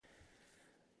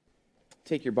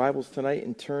Take your Bibles tonight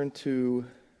and turn to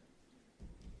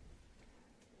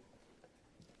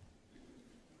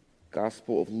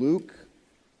Gospel of Luke.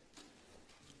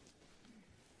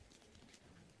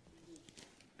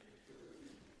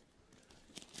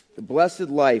 The blessed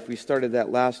life, we started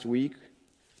that last week.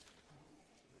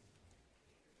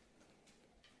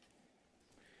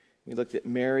 We looked at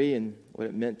Mary and what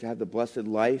it meant to have the blessed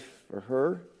life for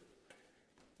her.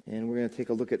 And we're going to take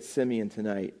a look at Simeon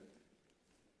tonight.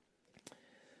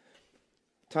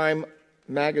 Time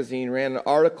magazine ran an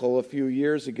article a few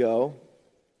years ago,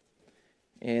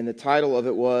 and the title of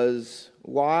it was,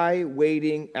 "Why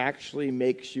Waiting Actually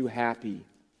Makes You Happy."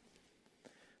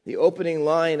 The opening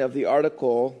line of the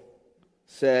article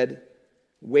said,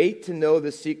 want to know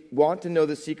the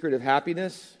secret of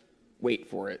happiness? Wait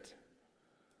for it.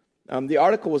 The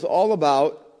article was all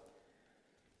about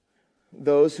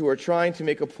those who are trying to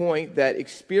make a point that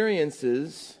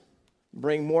experiences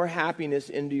bring more happiness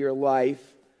into your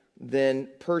life than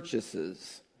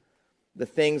purchases, the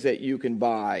things that you can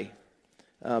buy.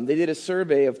 They did a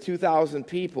survey of 2,000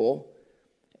 people,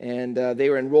 and they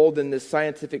were enrolled in this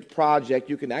scientific project.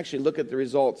 You can actually look at the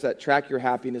results at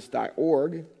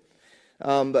trackyourhappiness.org.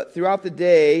 But throughout the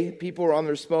day, people were on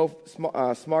their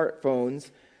smartphones,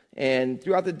 and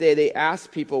throughout the day, they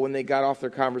asked people when they got off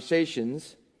their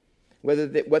conversations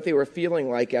what they were feeling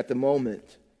like at the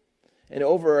moment. And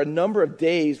over a number of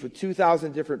days with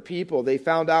 2,000 different people, they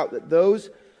found out that those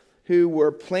who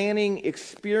were planning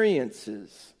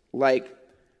experiences like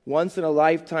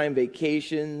once-in-a-lifetime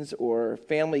vacations or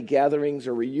family gatherings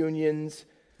or reunions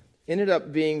ended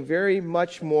up being very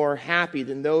much more happy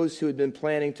than those who had been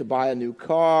planning to buy a new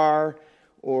car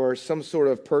or some sort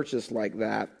of purchase like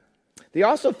that. They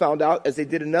also found out, as they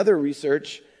did another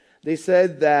research, they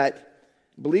said that,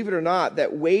 believe it or not,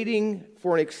 that waiting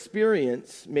for an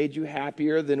experience made you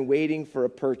happier than waiting for a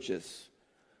purchase.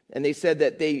 And they said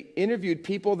that they interviewed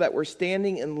people that were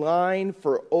standing in line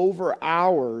for over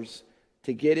hours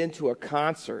to get into a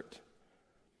concert.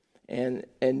 And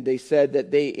they said that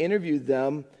they interviewed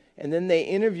them, and then they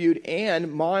interviewed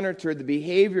and monitored the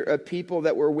behavior of people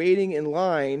that were waiting in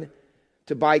line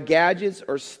to buy gadgets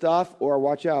or stuff, or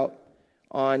watch out,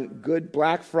 on good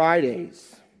Black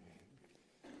Fridays.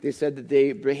 They said that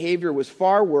their behavior was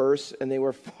far worse and they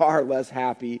were far less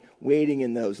happy waiting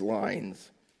in those lines.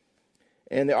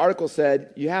 And the article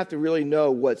said, you have to really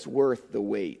know what's worth the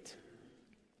wait.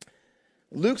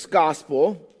 Luke's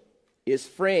gospel is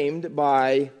framed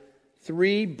by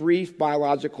 3 brief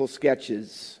biological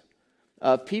sketches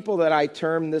of people that I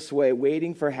term this way,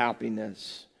 waiting for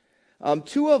happiness.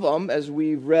 2 of them, as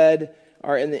we've read,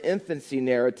 are in the infancy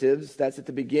narratives. That's at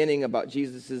the beginning about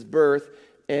Jesus' birth.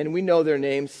 And we know their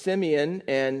names, Simeon,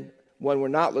 and one we're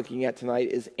not looking at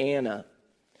tonight is Anna.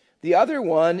 The other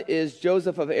one is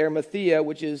Joseph of Arimathea,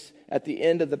 which is at the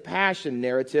end of the Passion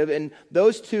narrative. And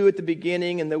those 2 at the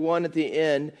beginning and the one at the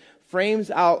end frames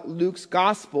out Luke's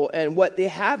gospel. And what they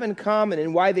have in common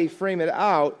and why they frame it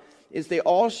out is they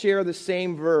all share the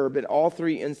same verb in all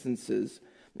 3 instances.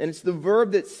 And it's the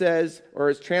verb that says, or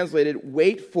is translated,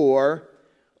 wait for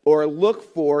or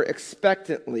look for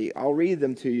expectantly. I'll read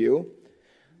them to you.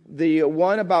 The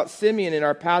one about Simeon in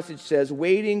our passage says,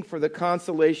 waiting for the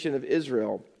consolation of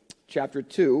Israel, chapter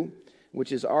 2,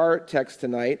 which is our text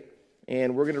tonight.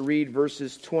 And we're going to read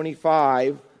verses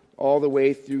 25 all the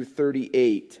way through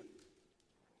 38.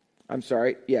 I'm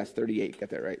sorry, yes, 38, got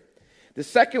that right. The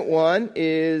second one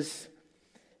is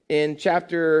in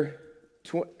chapter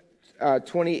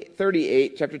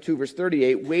 38, chapter 2, verse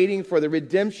 38, waiting for the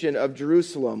redemption of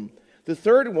Jerusalem. The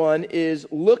third one is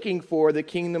looking for the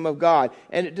kingdom of God.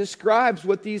 And it describes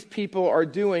what these people are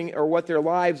doing or what their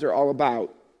lives are all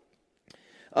about.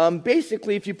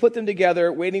 Basically, if you put them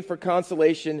together, waiting for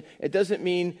consolation, it doesn't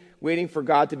mean waiting for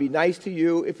God to be nice to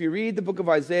you. If you read the book of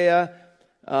Isaiah,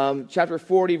 chapter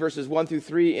 40, verses 1 through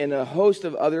 3, and a host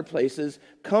of other places,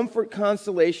 comfort,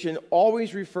 consolation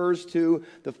always refers to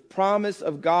the promise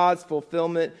of God's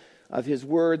fulfillment of his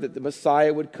word that the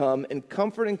Messiah would come. And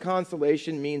comfort and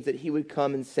consolation means that he would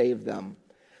come and save them.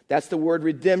 That's the word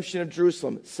redemption of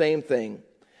Jerusalem, same thing.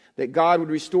 That God would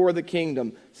restore the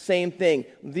kingdom, same thing.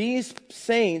 These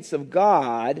saints of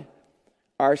God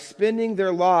are spending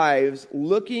their lives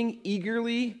looking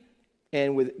eagerly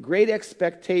and with great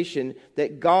expectation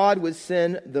that God would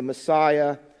send the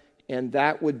Messiah, and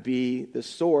that would be the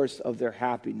source of their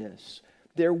happiness.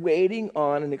 They're waiting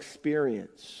on an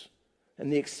experience.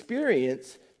 And the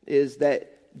experience is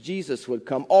that Jesus would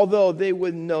come, although they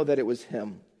wouldn't know that it was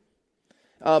him.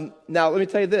 Now, let me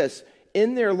tell you this.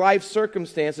 In their life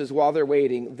circumstances while they're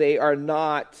waiting, they are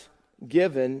not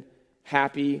given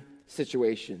happy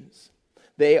situations.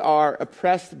 They are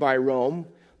oppressed by Rome.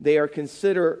 They are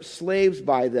considered slaves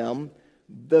by them.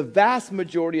 The vast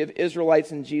majority of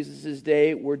Israelites in Jesus'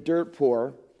 day were dirt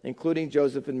poor, including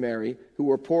Joseph and Mary, who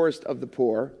were poorest of the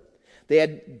poor. They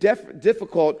had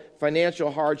difficult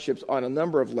financial hardships on a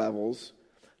number of levels.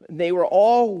 They were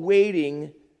all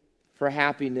waiting for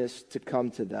happiness to come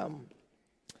to them.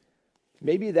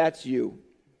 Maybe that's you.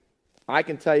 I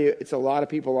can tell you it's a lot of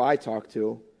people I talk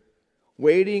to,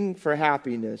 waiting for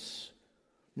happiness,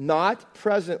 not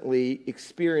presently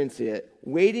experiencing it,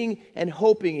 waiting and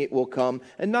hoping it will come.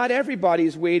 And not everybody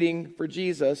is waiting for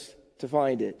Jesus to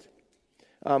find it.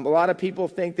 A lot of people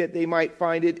think that they might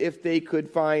find it if they could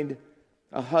find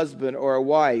a husband or a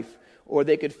wife, or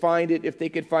they could find it if they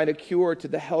could find a cure to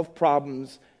the health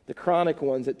problems, the chronic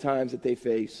ones at times that they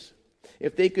face.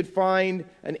 If they could find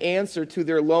an answer to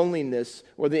their loneliness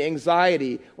or the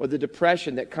anxiety or the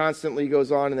depression that constantly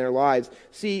goes on in their lives.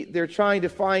 See, they're trying to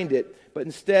find it, but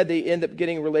instead they end up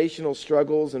getting relational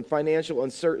struggles and financial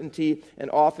uncertainty, and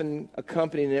often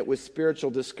accompanying it with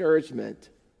spiritual discouragement.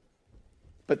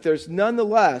 But there's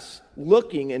nonetheless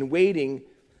looking and waiting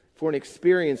for an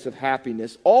experience of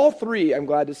happiness. All three, I'm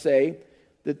glad to say,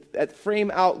 that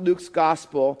frame out Luke's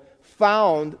gospel,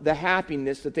 found the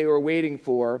happiness that they were waiting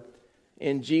for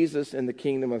in Jesus and the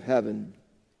kingdom of heaven.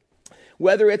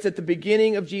 Whether it's at the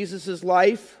beginning of Jesus'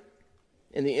 life,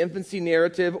 in the infancy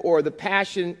narrative, or the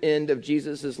passion end of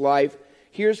Jesus' life,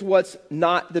 here's what's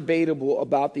not debatable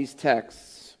about these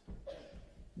texts: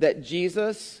 that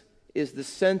Jesus is the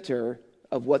center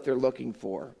of what they're looking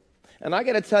for. And I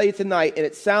got to tell you tonight, and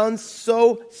it sounds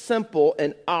so simple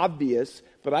and obvious,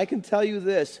 but I can tell you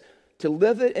this: to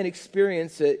live it and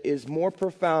experience it is more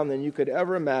profound than you could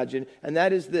ever imagine, and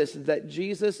that is this, is that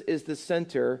Jesus is the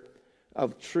center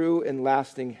of true and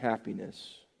lasting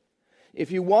happiness.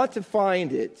 If you want to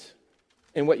find it,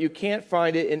 and what you can't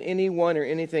find it in anyone or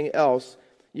anything else,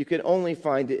 you can only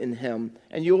find it in Him.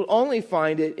 And you'll only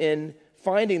find it in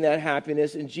finding that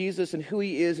happiness in Jesus and who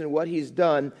He is and what He's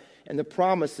done and the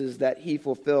promises that He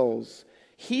fulfills.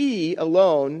 He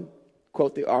alone,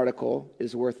 quote the article,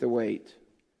 is worth the wait.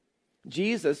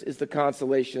 Jesus is the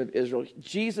consolation of Israel.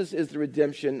 Jesus is the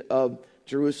redemption of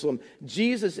Jerusalem.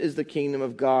 Jesus is the kingdom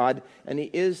of God, and He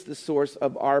is the source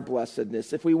of our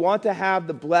blessedness. If we want to have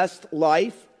the blessed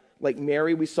life, like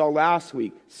Mary we saw last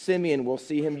week, Simeon, we'll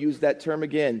see him use that term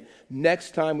again.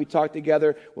 Next time we talk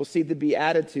together, we'll see the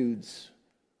Beatitudes.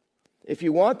 If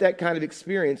you want that kind of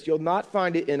experience, you'll not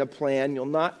find it in a plan, you'll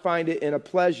not find it in a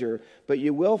pleasure, but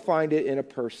you will find it in a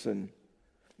person.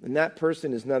 And that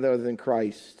person is none other than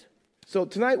Christ. So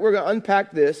tonight we're going to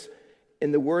unpack this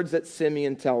in the words that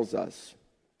Simeon tells us.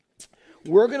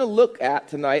 We're going to look at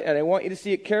tonight, and I want you to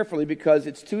see it carefully because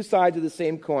it's two sides of the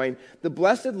same coin. The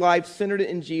blessed life centered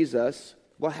in Jesus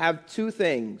will have two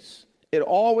things. It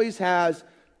always has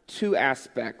two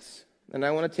aspects, and I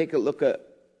want to take a look at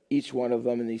each one of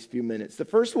them in these few minutes. The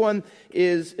first one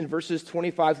is in verses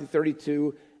 25 through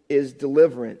 32 is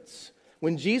deliverance.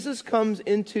 When Jesus comes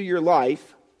into your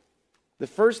life, the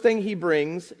first thing He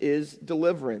brings is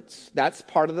deliverance. That's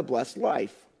part of the blessed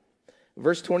life.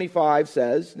 Verse 25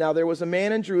 says, "Now there was a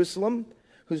man in Jerusalem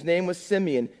whose name was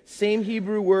Simeon." Same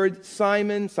Hebrew word,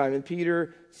 Simon, Simon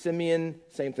Peter, Simeon,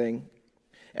 same thing.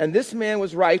 "And this man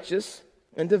was righteous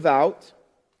and devout,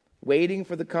 waiting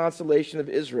for the consolation of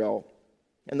Israel.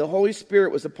 And the Holy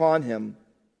Spirit was upon him.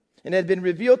 And it had been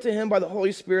revealed to him by the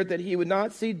Holy Spirit that he would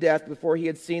not see death before he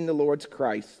had seen the Lord's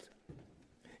Christ.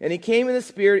 And he came in the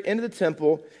Spirit into the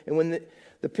temple, and when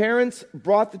the parents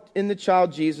brought in the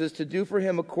child Jesus to do for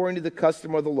him according to the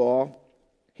custom of the law,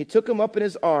 he took him up in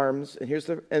his arms,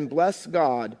 and blessed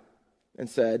God, and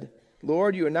said,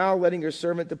 'Lord, you are now letting your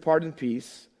servant depart in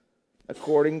peace,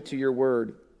 according to your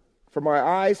word. For my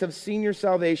eyes have seen your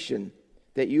salvation,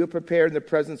 that you have prepared in the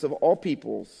presence of all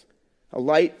peoples, a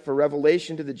light for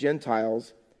revelation to the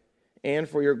Gentiles, and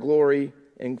for your glory,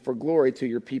 and for glory to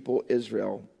your people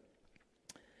Israel.'"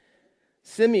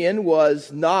 Simeon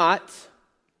was not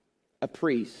a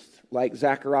priest like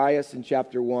Zacharias in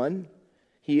chapter 1.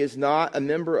 He is not a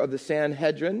member of the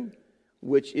Sanhedrin,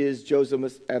 which is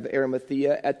Joseph of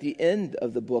Arimathea at the end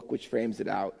of the book, which frames it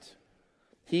out.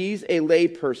 He's a lay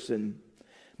person.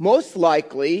 Most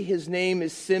likely, his name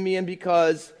is Simeon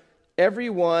because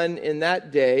everyone in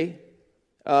that day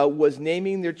was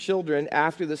naming their children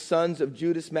after the sons of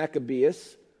Judas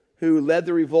Maccabeus, who led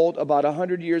the revolt about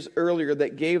 100 years earlier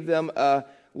that gave them a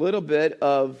little bit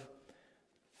of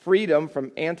freedom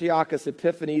from Antiochus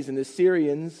Epiphanes and the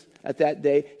Syrians at that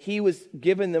day. He was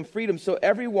giving them freedom, so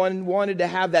everyone wanted to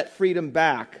have that freedom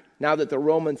back now that the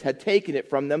Romans had taken it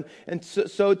from them. And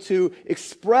so to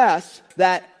express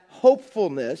that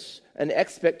hopefulness, an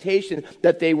expectation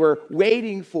that they were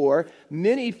waiting for,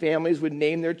 many families would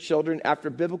name their children after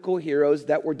biblical heroes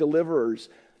that were deliverers.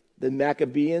 The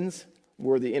Maccabees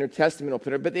were the intertestamental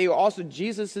printer, but they also,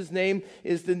 Jesus' name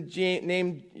is the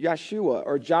name Yeshua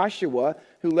or Joshua,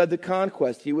 who led the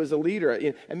conquest. He was a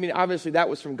leader. I mean, obviously that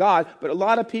was from God, but a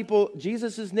lot of people,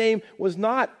 Jesus' name was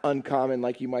not uncommon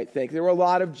like you might think. There were a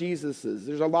lot of Jesuses.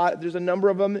 There's a number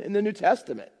of them in the New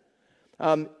Testament.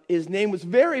 His name was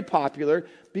very popular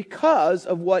because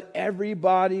of what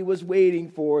everybody was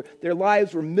waiting for. Their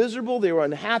lives were miserable. They were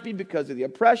unhappy because of the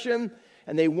oppression,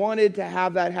 and they wanted to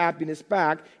have that happiness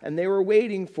back, and they were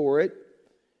waiting for it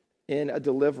in a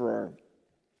deliverer.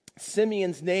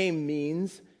 Simeon's name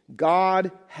means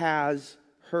God has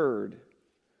heard.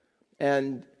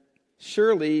 And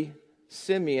surely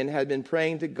Simeon had been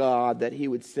praying to God that he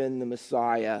would send the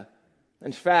Messiah.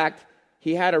 In fact,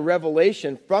 he had a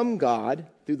revelation from God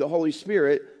through the Holy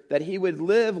Spirit that he would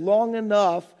live long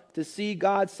enough to see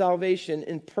God's salvation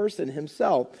in person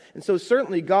himself. And so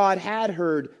certainly God had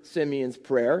heard Simeon's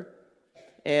prayer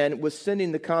and was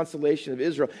sending the consolation of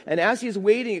Israel. And as he's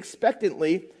waiting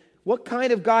expectantly, what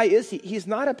kind of guy is he? He's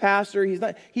not a pastor.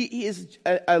 He is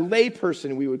a lay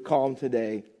person, we would call him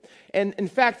today. And in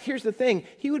fact, here's the thing.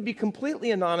 He would be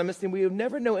completely anonymous, and we would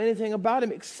never know anything about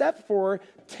him except for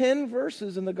 10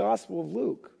 verses in the Gospel of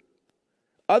Luke.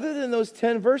 Other than those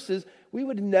 10 verses, we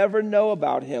would never know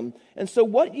about him. And so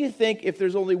what do you think, if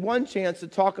there's only one chance to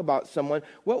talk about someone,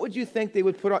 what would you think they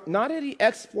would put on? Not any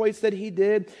exploits that he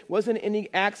did, wasn't any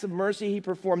acts of mercy. He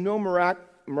performed no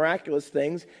miraculous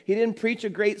things. He didn't preach a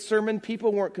great sermon.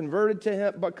 People weren't converted to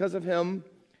him because of him.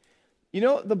 You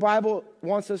know, the Bible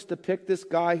wants us to pick this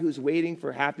guy who's waiting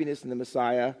for happiness in the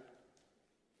Messiah.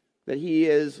 That he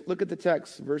is, look at the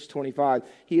text, verse 25.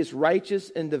 He is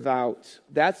righteous and devout.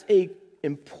 That's a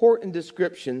important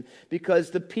description because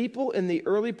the people in the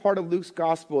early part of Luke's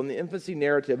gospel in the infancy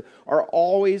narrative are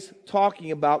always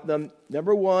talking about them,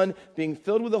 number one, being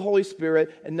filled with the Holy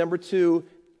Spirit, and number two,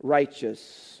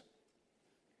 righteous.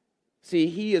 See,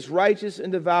 he is righteous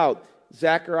and devout.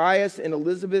 Zacharias and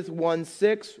Elizabeth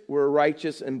 1:6 were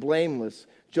righteous and blameless.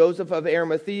 Joseph of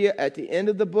Arimathea, at the end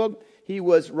of the book, he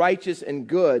was righteous and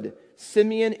good.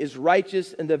 Simeon is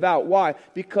righteous and devout. Why?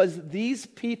 Because these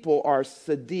people are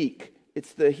Sadiq.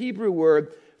 It's the Hebrew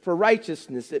word for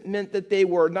righteousness. It meant that they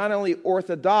were not only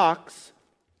orthodox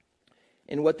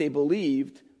in what they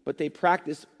believed, but they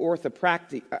practiced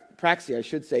orthopraxy, I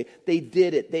should say. They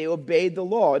did it. They obeyed the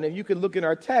law. And if you can look in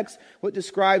our text, what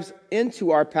describes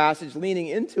into our passage, leaning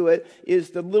into it, is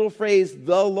the little phrase,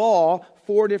 the law,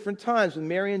 4 different times. When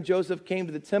Mary and Joseph came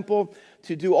to the temple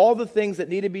to do all the things that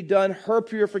needed to be done, her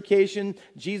purification,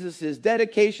 Jesus'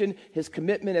 dedication, his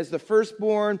commitment as the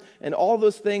firstborn, and all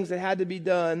those things that had to be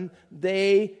done,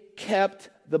 they kept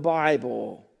the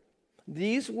Bible.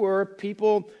 These were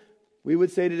people, we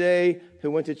would say today, who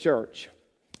went to church.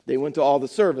 They went to all the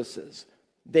services.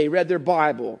 They read their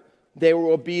Bible. They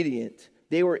were obedient.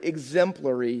 They were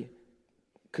exemplary,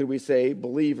 could we say,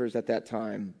 believers at that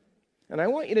time. And I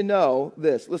want you to know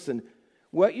this. Listen,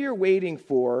 what you're waiting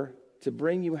for to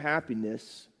bring you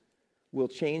happiness will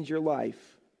change your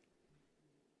life.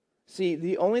 See,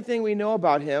 the only thing we know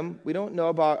about him, we don't know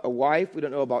about a wife, we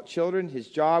don't know about children, his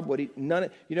job, you know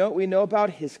what we know about?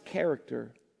 His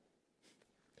character.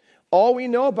 All we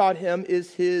know about him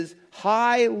is his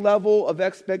high level of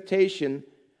expectation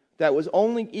that was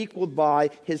only equaled by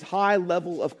his high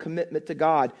level of commitment to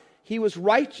God. He was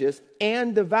righteous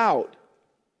and devout.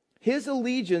 His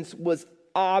allegiance was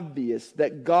obvious,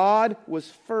 that God was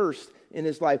first in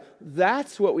his life.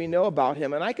 That's what we know about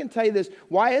him. And I can tell you this,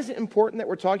 why is it important that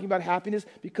we're talking about happiness?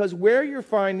 Because where you're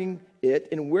finding it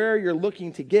and where you're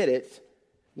looking to get it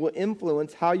will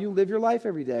influence how you live your life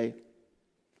every day.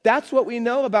 That's what we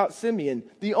know about Simeon.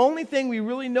 The only thing we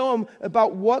really know him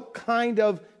about what kind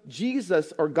of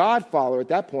Jesus or God follower at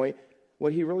that point,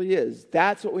 what he really is.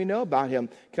 That's what we know about him.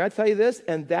 Can I tell you this?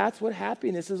 And that's what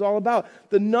happiness is all about.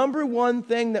 The number one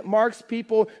thing that marks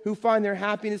people who find their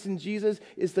happiness in Jesus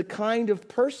is the kind of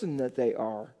person that they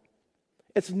are.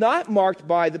 It's not marked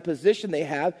by the position they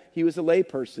have. He was a lay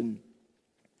person.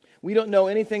 We don't know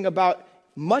anything about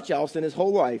much else in his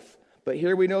whole life. But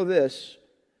here we know this,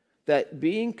 that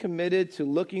being committed to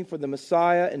looking for the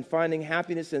Messiah and finding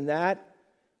happiness in that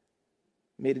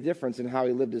made a difference in how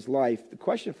he lived his life. The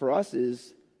question for us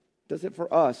is, does it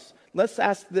for us? Let's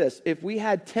ask this. If we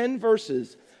had 10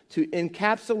 verses to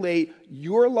encapsulate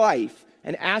your life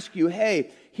and ask you, hey,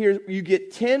 here you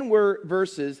get 10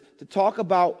 verses to talk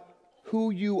about who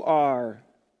you are,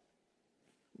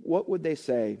 what would they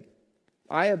say?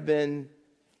 I have been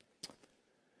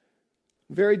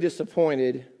very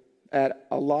disappointed at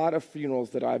a lot of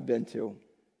funerals that I've been to.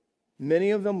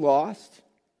 Many of them lost,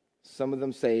 some of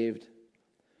them saved,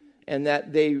 and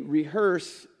that they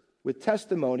rehearse with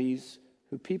testimonies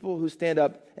people who stand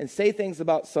up and say things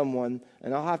about someone,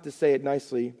 and I'll have to say it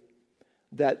nicely,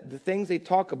 that the things they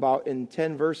talk about in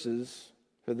 10 verses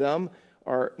for them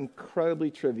are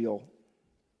incredibly trivial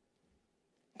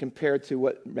compared to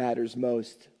what matters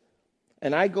most.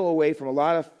 And I go away from a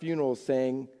lot of funerals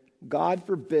saying, God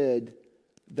forbid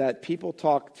that people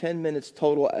talk 10 minutes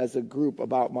total as a group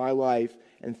about my life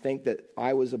and think that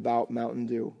I was about Mountain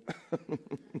Dew.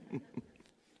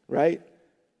 Right?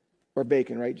 Or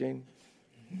bacon, right, Jane?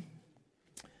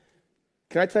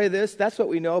 Can I tell you this? That's what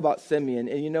we know about Simeon.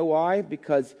 And you know why?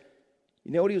 Because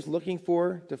you know what he was looking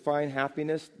for to find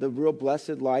happiness, the real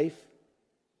blessed life?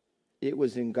 It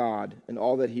was in God and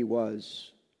all that he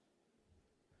was.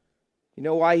 You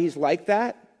know why he's like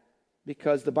that?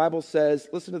 Because the Bible says,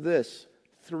 listen to this,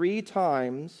 3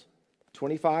 times,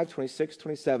 25, 26,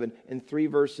 27, in 3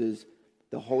 verses,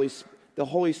 the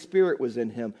Holy Spirit was in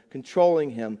him,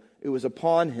 controlling him. It was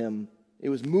upon him. It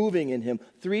was moving in him.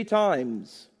 3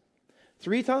 times.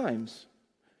 3 times.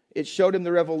 It showed him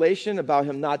the revelation about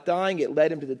him not dying. It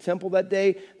led him to the temple that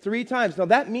day 3 times. Now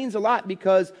that means a lot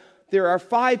because there are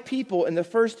 5 people in the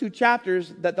first 2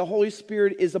 chapters that the Holy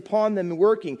Spirit is upon them and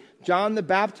working. John the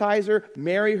Baptizer,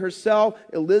 Mary herself,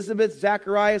 Elizabeth,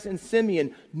 Zacharias, and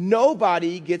Simeon.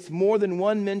 Nobody gets more than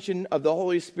 1 mention of the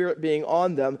Holy Spirit being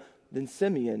on them than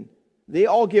Simeon. They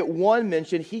all get 1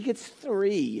 mention. He gets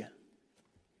 3.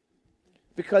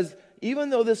 Because even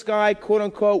though this guy, quote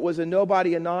unquote, was a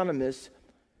nobody anonymous,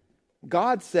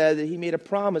 God said that he made a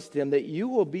promise to him that you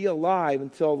will be alive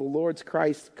until the Lord's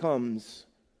Christ comes.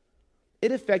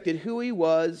 It affected who he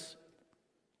was.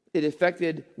 It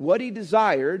affected what he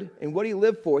desired and what he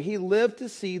lived for. He lived to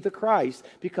see the Christ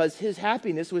because his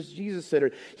happiness was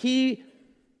Jesus-centered.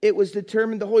 It was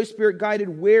determined, the Holy Spirit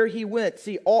guided where he went.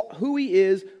 See, who he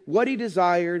is, what he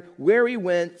desired, where he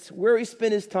went, where he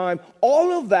spent his time.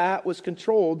 All of that was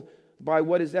controlled by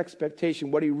what his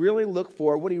expectation, what he really looked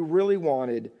for, what he really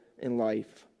wanted in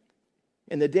life.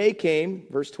 And the day came,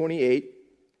 verse 28,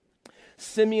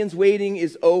 Simeon's waiting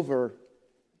is over.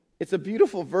 It's a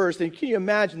beautiful verse, and can you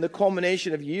imagine the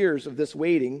culmination of years of this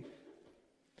waiting?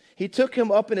 He took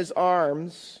him up in his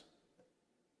arms,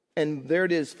 and there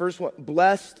it is, first one,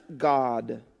 blessed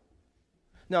God.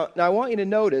 Now I want you to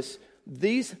notice,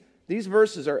 these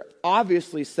verses are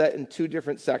obviously set in 2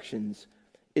 different sections.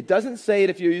 It doesn't say it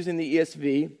if you're using the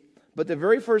ESV, but the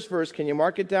very first verse, can you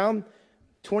mark it down?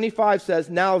 25 says,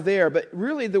 now there, but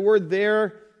really the word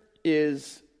there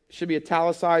should be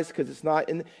italicized because it's not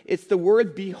in. It's the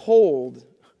word behold.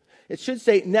 It should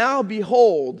say, now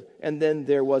behold, and then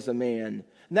there was a man.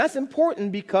 And that's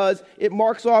important because it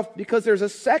marks off, because there's a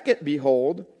second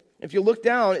behold. If you look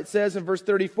down, it says in verse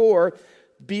 34,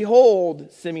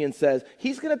 behold, Simeon says.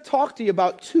 He's going to talk to you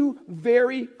about 2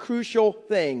 very crucial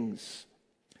things.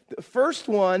 The first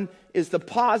one is the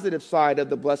positive side of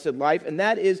the blessed life, and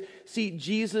that is, see,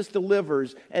 Jesus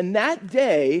delivers. And that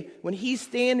day, when he's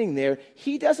standing there,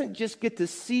 he doesn't just get to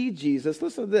see Jesus.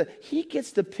 Listen to this. He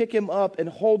gets to pick him up and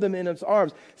hold him in his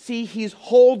arms. See, he's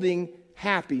holding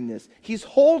happiness. He's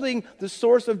holding the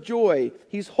source of joy.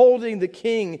 He's holding the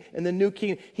king and the new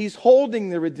king. He's holding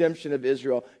the redemption of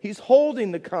Israel. He's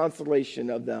holding the consolation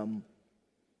of them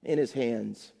in his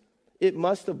hands. It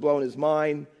must have blown his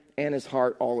mind and his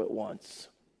heart all at once.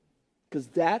 Because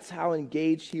that's how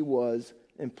engaged he was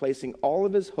in placing all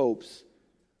of his hopes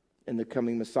in the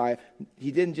coming Messiah.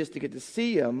 He didn't just get to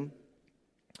see him,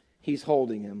 he's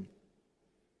holding him.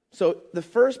 So the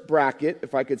first bracket,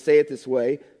 if I could say it this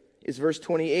way, is verse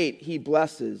 28. He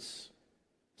blesses.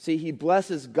 See, he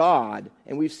blesses God.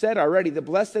 And we've said already, the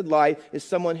blessed life is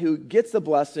someone who gets the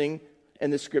blessing in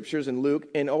the scriptures in Luke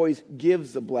and always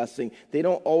gives the blessing. They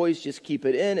don't always just keep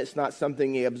it in. It's not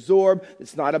something they absorb.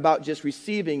 It's not about just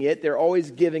receiving it. They're always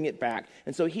giving it back.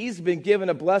 And so he's been given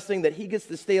a blessing that he gets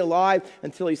to stay alive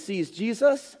until he sees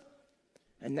Jesus.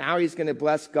 And now he's going to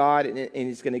bless God and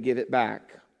he's going to give it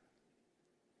back.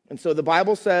 And so the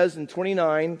Bible says in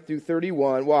 29 through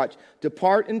 31, watch,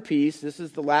 depart in peace. This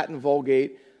is the Latin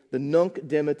Vulgate, the Nunc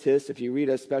Dimittis. If you read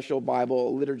a special Bible,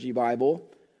 a liturgy Bible,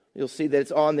 you'll see that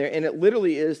it's on there. And it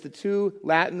literally is the 2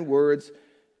 Latin words.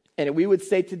 And we would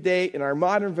say today in our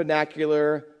modern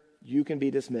vernacular, you can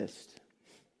be dismissed.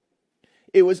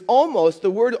 It was almost, the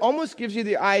word almost gives you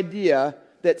the idea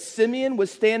that Simeon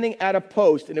was standing at a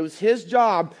post. And it was his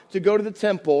job to go to the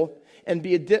temple and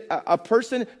be a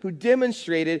person who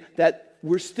demonstrated that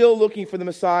we're still looking for the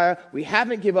Messiah. We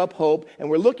haven't given up hope, and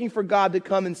we're looking for God to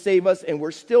come and save us, and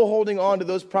we're still holding on to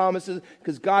those promises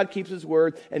because God keeps his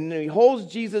word. And when he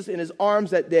holds Jesus in his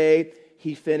arms that day,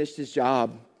 he finished his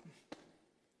job.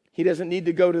 He doesn't need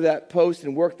to go to that post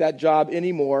and work that job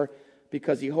anymore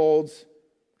because he holds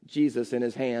Jesus in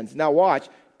his hands. Now watch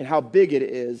and how big it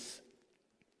is.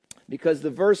 Because the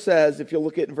verse says, if you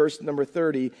look at verse number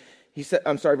 30,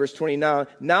 verse 29,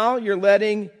 now you're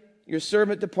letting your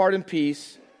servant depart in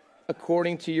peace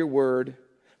according to your word.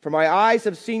 For my eyes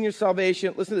have seen your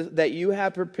salvation, listen to this, that you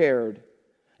have prepared.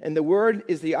 And the word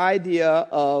is the idea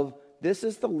of this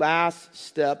is the last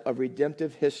step of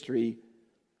redemptive history.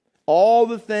 All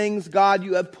the things, God,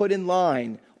 you have put in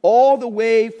line, all the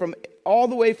way from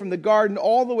the garden,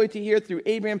 all the way to here through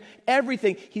Abraham,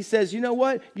 everything. He says, you know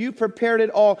what? You prepared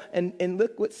it all. And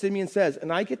look what Simeon says.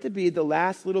 And I get to be the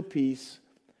last little piece,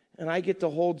 and I get to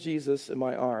hold Jesus in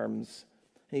my arms.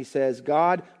 And he says,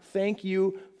 God, thank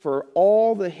you for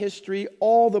all the history,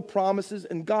 all the promises.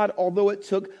 And God, although it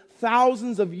took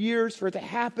thousands of years for it to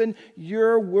happen,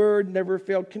 your word never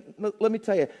failed. Let me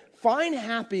tell you, find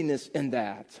happiness in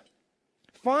that.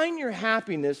 Find your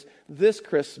happiness this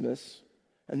Christmas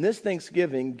and this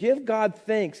Thanksgiving. Give God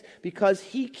thanks because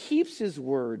he keeps his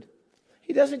word.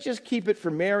 He doesn't just keep it for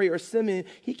Mary or Simeon.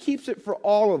 He keeps it for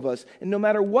all of us. And no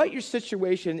matter what your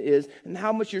situation is and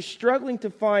how much you're struggling to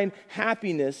find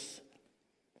happiness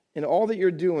in all that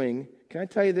you're doing, can I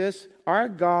tell you this? Our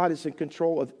God is in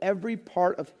control of every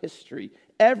part of history,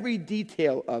 every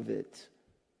detail of it.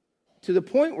 To the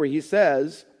point where he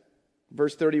says,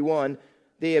 verse 31,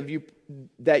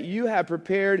 that you have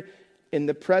prepared in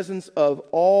the presence of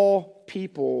all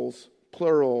peoples,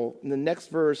 plural. And the next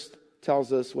verse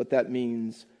tells us what that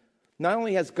means. Not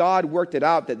only has God worked it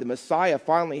out that the Messiah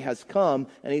finally has come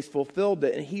and he's fulfilled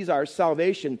it and he's our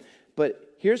salvation,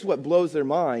 but here's what blows their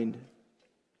mind.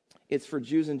 It's for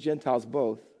Jews and Gentiles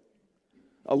both.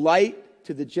 A light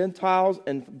to the Gentiles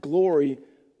and glory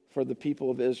for the people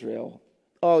of Israel.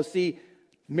 Oh, see,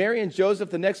 Mary and Joseph,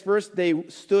 the next verse, they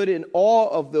stood in awe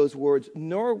of those words,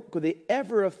 nor could they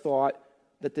ever have thought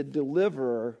that the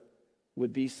deliverer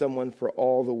would be someone for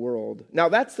all the world. Now,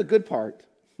 that's the good part.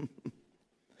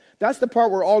 That's the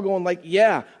part we're all going like,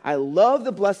 yeah, I love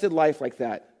the blessed life like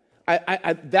that.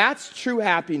 That's true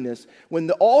happiness.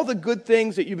 When all the good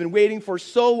things that you've been waiting for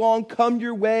so long come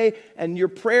your way and your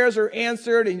prayers are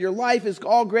answered and your life is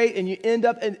all great and you end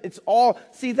up and it's all...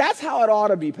 See, that's how it ought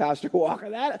to be, Pastor Walker.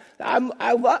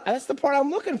 That's the part I'm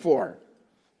looking for.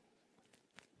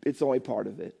 It's only part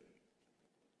of it.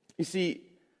 You see,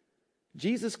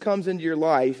 Jesus comes into your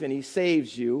life and he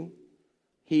saves you.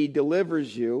 He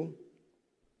delivers you.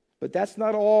 But that's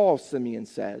not all, Simeon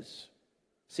says.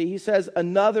 See, he says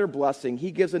another blessing. He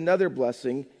gives another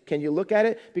blessing. Can you look at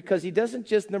it? Because he doesn't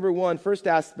just, number one, first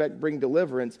aspect, bring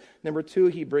deliverance. Number two,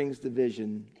 he brings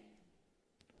division.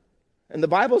 And the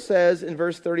Bible says in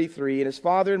verse 33, and his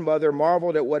father and mother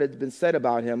marveled at what had been said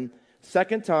about him.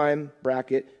 Second time,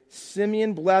 bracket,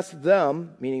 Simeon blessed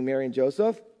them, meaning Mary and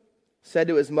Joseph, said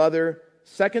to his mother,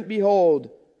 second,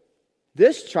 behold,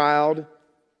 this child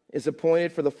is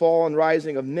appointed for the fall and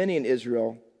rising of many in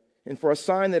Israel, and for a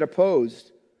sign that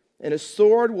opposed. And a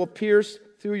sword will pierce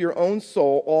through your own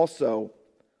soul also,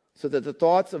 so that the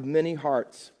thoughts of many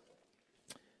hearts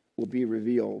will be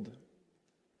revealed.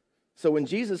 So when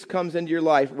Jesus comes into your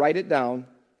life, write it down.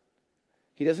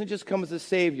 He doesn't just come as a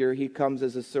savior, he comes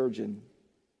as a surgeon.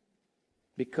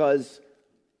 Because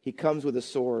he comes with a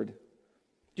sword.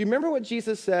 Do you remember what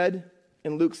Jesus said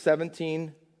in Luke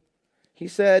 17? He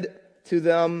said to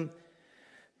them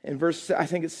in verse, I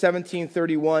think it's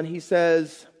 17:31, he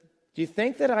says, do you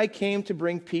think that I came to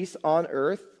bring peace on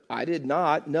earth? I did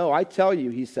not. No, I tell you,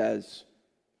 he says,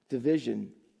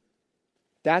 division.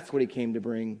 That's what he came to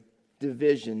bring,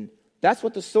 division. That's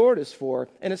what the sword is for.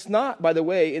 And it's not, by the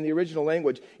way, in the original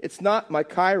language, it's not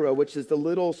Machaira, which is the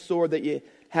little sword that you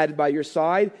had by your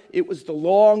side. It was the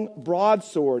long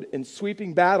broadsword in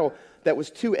sweeping battle that was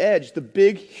two-edged, the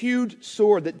big, huge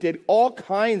sword that did all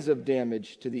kinds of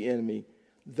damage to the enemy.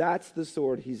 That's the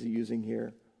sword he's using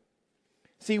here.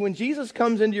 See, when Jesus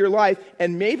comes into your life,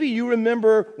 and maybe you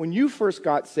remember when you first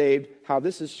got saved, how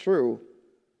this is true.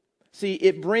 See,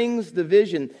 it brings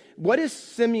division. What is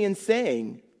Simeon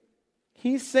saying?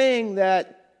 He's saying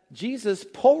that Jesus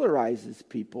polarizes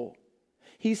people.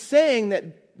 He's saying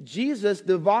that Jesus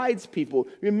divides people.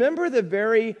 Remember the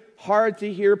very hard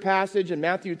to hear passage in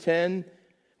Matthew 10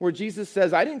 where Jesus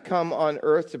says, I didn't come on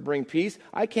earth to bring peace.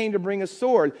 I came to bring a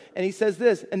sword. And he says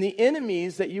this, and the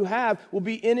enemies that you have will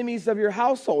be enemies of your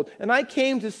household. And I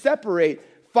came to separate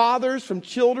fathers from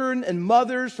children and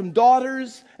mothers from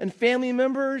daughters and family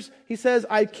members. He says,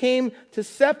 I came to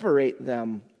separate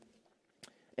them.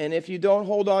 And if you don't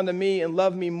hold on to me and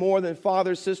love me more than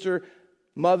father, sister,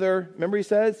 mother, remember he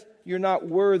says, you're not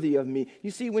worthy of me.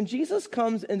 You see, when Jesus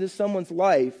comes into someone's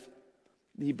life,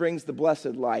 he brings the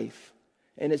blessed life.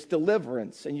 And it's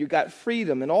deliverance, and you got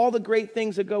freedom, and all the great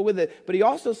things that go with it. But he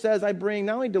also says, I bring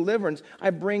not only deliverance,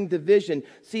 I bring division.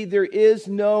 See, there is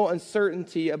no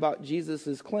uncertainty about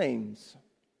Jesus' claims.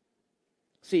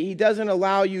 See, he doesn't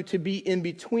allow you to be in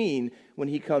between when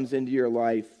he comes into your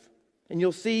life. And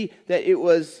you'll see that it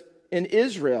was in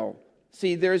Israel.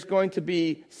 See, there's going to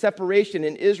be separation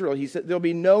in Israel. He said there'll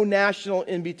be no national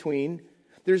in between.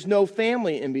 There's no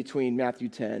family in between, Matthew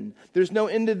 10. There's no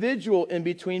individual in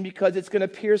between because it's going to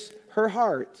pierce her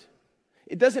heart.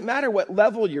 It doesn't matter what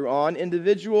level you're on,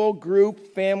 individual,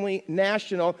 group, family,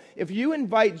 national. If you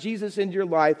invite Jesus into your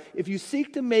life, if you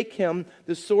seek to make him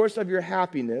the source of your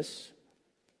happiness,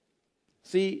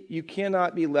 see, you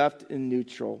cannot be left in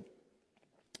neutral.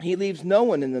 He leaves no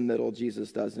one in the middle,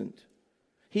 Jesus doesn't.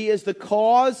 He is the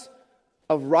cause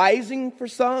of rising for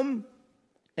some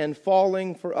and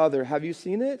falling for other. Have you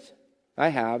seen it? I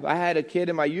have. I had a kid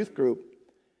in my youth group.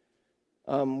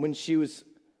 When she was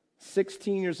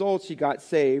 16 years old, she got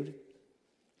saved,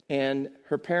 and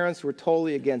her parents were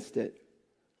totally against it.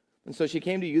 And so she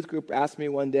came to youth group, asked me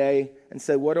one day, and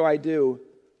said, what do I do?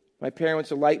 My parents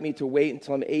would like me to wait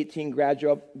until I'm 18,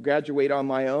 graduate on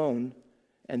my own,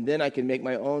 and then I can make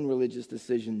my own religious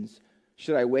decisions.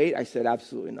 Should I wait? I said,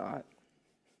 absolutely not.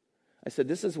 I said,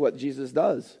 this is what Jesus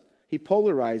does. He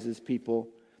polarizes people.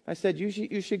 I said,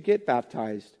 you should get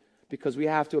baptized because we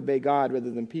have to obey God rather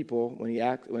than people when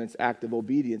it's active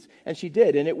obedience. And she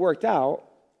did, and it worked out.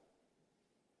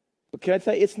 But can I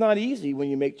tell you, it's not easy when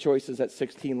you make choices at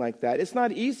 16 like that. It's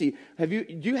not easy. Do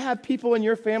you have people in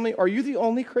your family? Are you the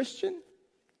only Christian?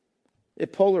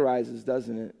 It polarizes,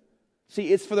 doesn't it?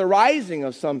 See, it's for the rising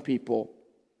of some people,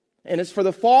 and it's for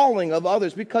the falling of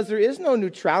others because there is no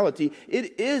neutrality.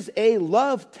 It is a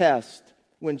love test.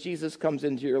 When Jesus comes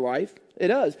into your life, it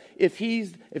does. If you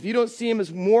don't see him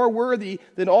as more worthy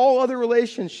than all other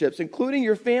relationships, including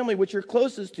your family, which you're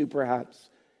closest to perhaps,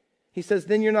 he says,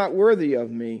 then you're not worthy of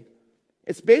me.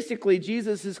 It's basically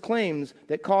Jesus' claims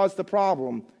that caused the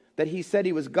problem, that he said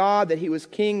he was God, that he was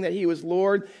king, that he was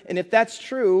Lord. And if that's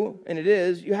true, and it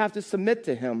is, you have to submit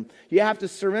to him. You have to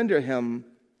surrender him.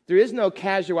 There is no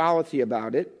casuality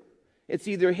about it. It's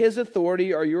either his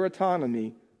authority or your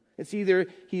autonomy. It's either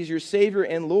he's your Savior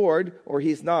and Lord or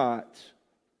he's not.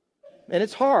 And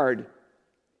it's hard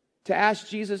to ask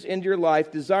Jesus into your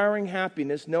life, desiring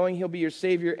happiness, knowing he'll be your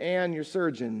Savior and your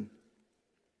surgeon.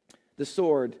 The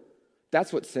sword,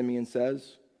 that's what Simeon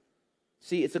says.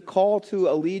 See, it's a call to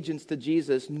allegiance to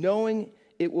Jesus, knowing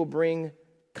it will bring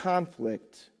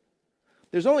conflict.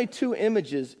 There's only two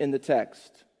images in the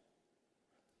text.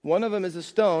 One of them is a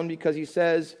stone because he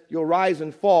says you'll rise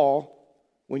and fall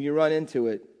when you run into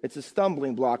it. It's a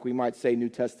stumbling block, we might say, New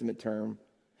Testament term.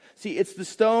 See, it's the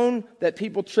stone that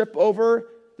people trip over,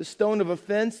 the stone of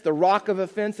offense, the rock of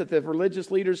offense that the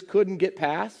religious leaders couldn't get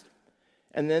past.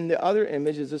 And then the other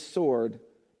image is a sword.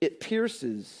 It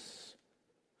pierces.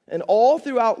 And all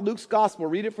throughout Luke's gospel,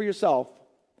 read it for yourself,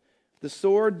 the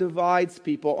sword divides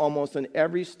people almost in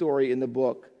every story in the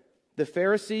book. The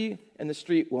Pharisee and the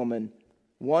street woman.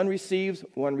 One receives,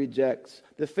 one rejects.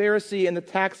 The Pharisee and the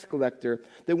tax collector.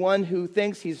 The one who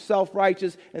thinks he's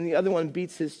self-righteous and the other one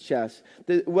beats his chest.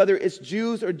 Whether it's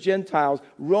Jews or Gentiles,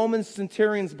 Roman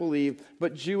centurions believe,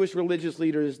 but Jewish religious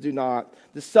leaders do not.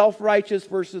 The self-righteous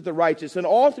versus the righteous. And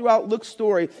all throughout Luke's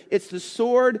story, it's the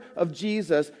sword of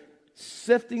Jesus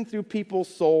sifting through people's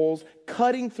souls,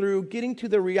 cutting through, getting to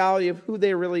the reality of who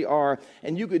they really are.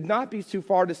 And you could not be too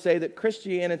far to say that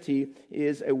Christianity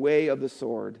is a way of the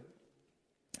sword.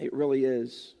 It really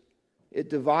is. It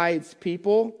divides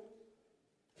people,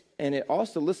 and it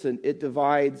also, listen, it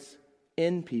divides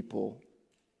in people.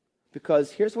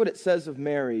 Because here's what it says of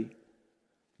Mary,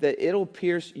 that it'll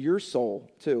pierce your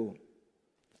soul too.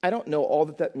 I don't know all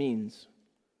that means.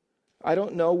 I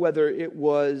don't know whether it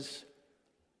was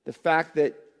the fact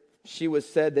that she was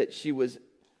said that she was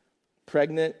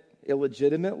pregnant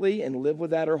illegitimately and lived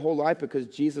with that her whole life because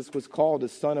Jesus was called a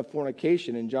son of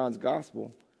fornication in John's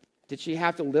gospel. Did she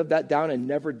have to live that down and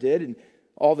never did? And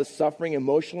all the suffering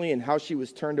emotionally and how she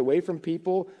was turned away from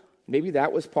people, maybe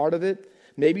that was part of it.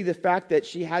 Maybe the fact that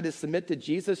she had to submit to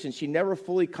Jesus and she never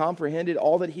fully comprehended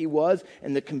all that he was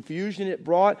and the confusion it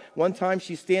brought. One time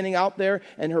she's standing out there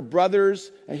and her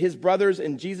brothers, his brothers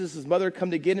and Jesus' mother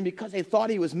come to get him because they thought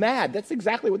he was mad. That's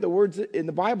exactly what the words in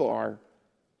the Bible are.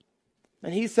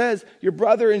 And he says, your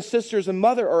brother and sisters and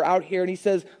mother are out here. And he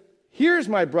says, here's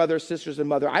my brother, sisters, and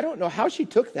mother. I don't know how she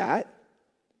took that.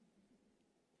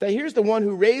 That here's the one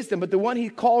who raised him, but the one he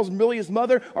calls really his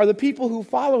mother are the people who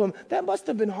follow him. That must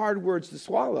have been hard words to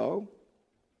swallow.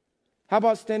 How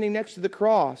about standing next to the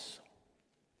cross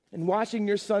and watching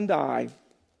your son die,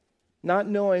 not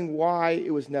knowing why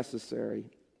it was necessary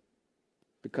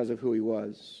because of who he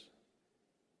was?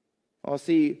 Oh,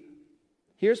 see,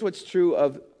 here's what's true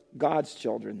of God's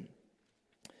children.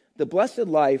 The blessed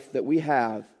life that we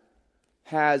have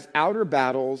has outer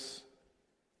battles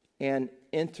and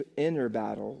inner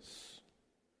battles.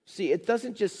 See, it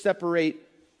doesn't just separate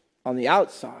on the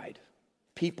outside,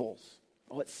 peoples.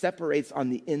 Oh, it separates on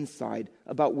the inside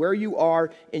about where you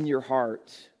are in your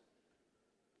heart.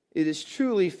 It is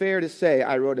truly fair to say,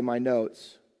 I wrote in my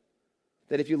notes,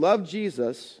 that if you love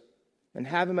Jesus and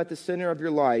have him at the center of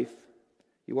your life,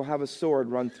 you will have a sword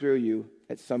run through you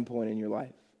at some point in your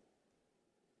life.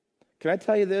 Can I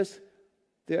tell you this?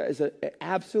 There is an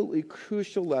absolutely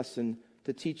crucial lesson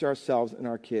to teach ourselves and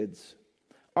our kids.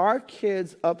 Our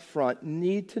kids up front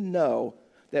need to know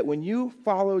that when you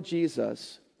follow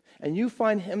Jesus and you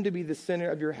find him to be the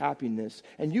center of your happiness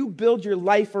and you build your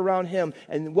life around him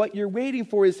and what you're waiting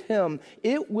for is him,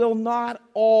 it will not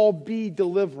all be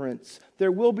deliverance.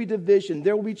 There will be division.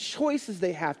 There will be choices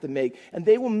they have to make, and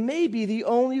they will maybe the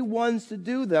only ones to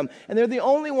do them. And they're the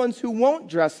only ones who won't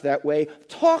dress that way,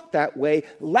 talk that way,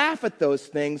 laugh at those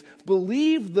things,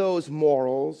 believe those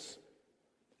morals.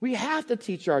 We have to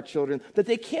teach our children that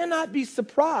they cannot be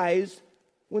surprised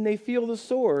when they feel the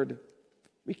sword.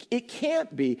 It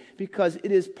can't be, because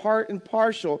it is part and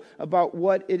partial about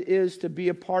what it is to be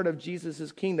a part of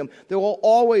Jesus' kingdom. There will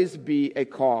always be a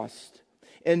cost.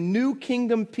 And new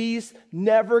kingdom peace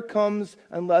never comes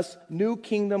unless new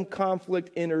kingdom conflict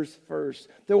enters first.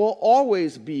 There will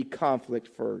always be conflict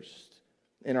first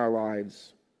in our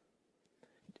lives.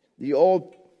 The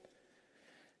old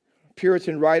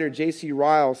Puritan writer J.C.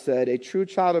 Ryle said, a true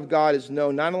child of God is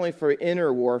known not only for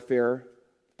inner warfare,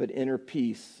 but inner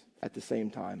peace at the same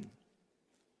time.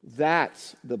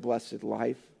 That's the blessed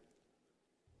life.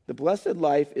 The blessed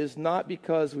life is not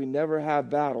because we never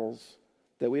have battles,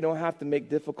 that we don't have to make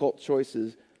difficult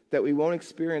choices, that we won't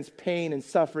experience pain and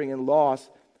suffering and loss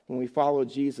when we follow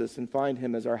Jesus and find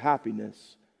him as our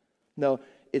happiness. No,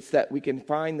 it's that we can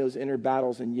find those inner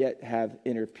battles and yet have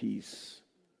inner peace.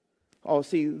 Oh,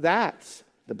 see, that's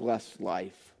the blessed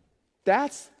life.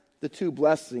 That's the two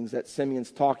blessings that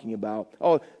Simeon's talking about.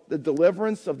 Oh, the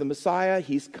deliverance of the Messiah,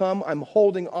 he's come, I'm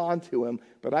holding on to him.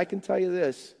 But I can tell you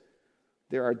this,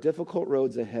 there are difficult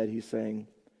roads ahead, he's saying.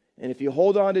 And if you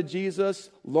hold on to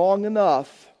Jesus long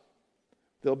enough,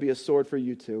 there'll be a sword for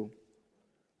you too.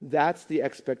 That's the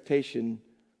expectation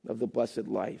of the blessed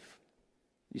life.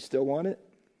 You still want it?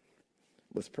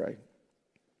 Let's pray.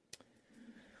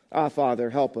 Father,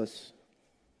 help us.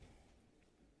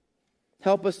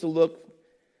 Help us to look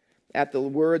at the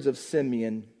words of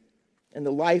Simeon and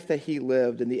the life that he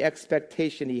lived and the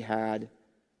expectation he had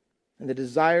and the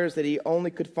desires that he only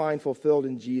could find fulfilled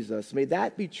in Jesus. May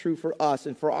that be true for us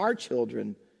and for our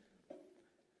children.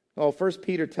 Oh, 1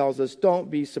 Peter tells us,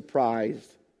 don't be surprised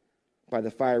by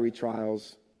the fiery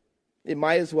trials. It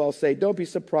might as well say, don't be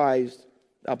surprised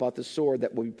about the sword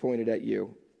that will be pointed at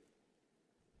you.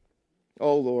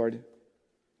 Oh, Lord,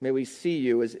 may we see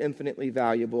you as infinitely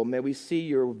valuable. May we see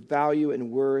your value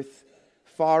and worth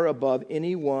far above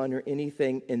anyone or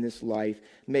anything in this life.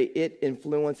 May it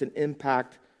influence and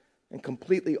impact and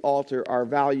completely alter our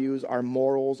values, our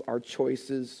morals, our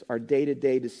choices, our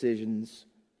day-to-day decisions.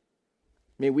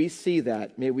 May we see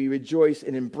that. May we rejoice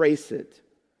and embrace it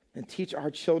and teach our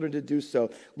children to do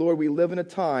so. Lord, we live in a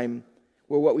time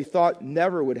where what we thought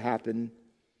never would happen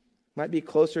might be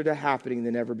closer to happening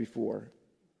than ever before.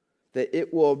 That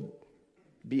it will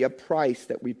be a price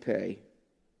that we pay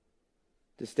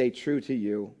to stay true to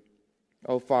you.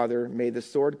 Oh, Father, may the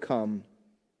sword come,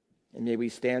 and may we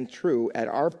stand true at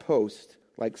our post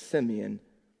like Simeon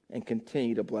and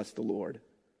continue to bless the Lord.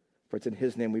 For it's in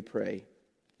his name we pray.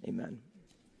 Amen.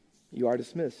 You are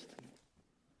dismissed.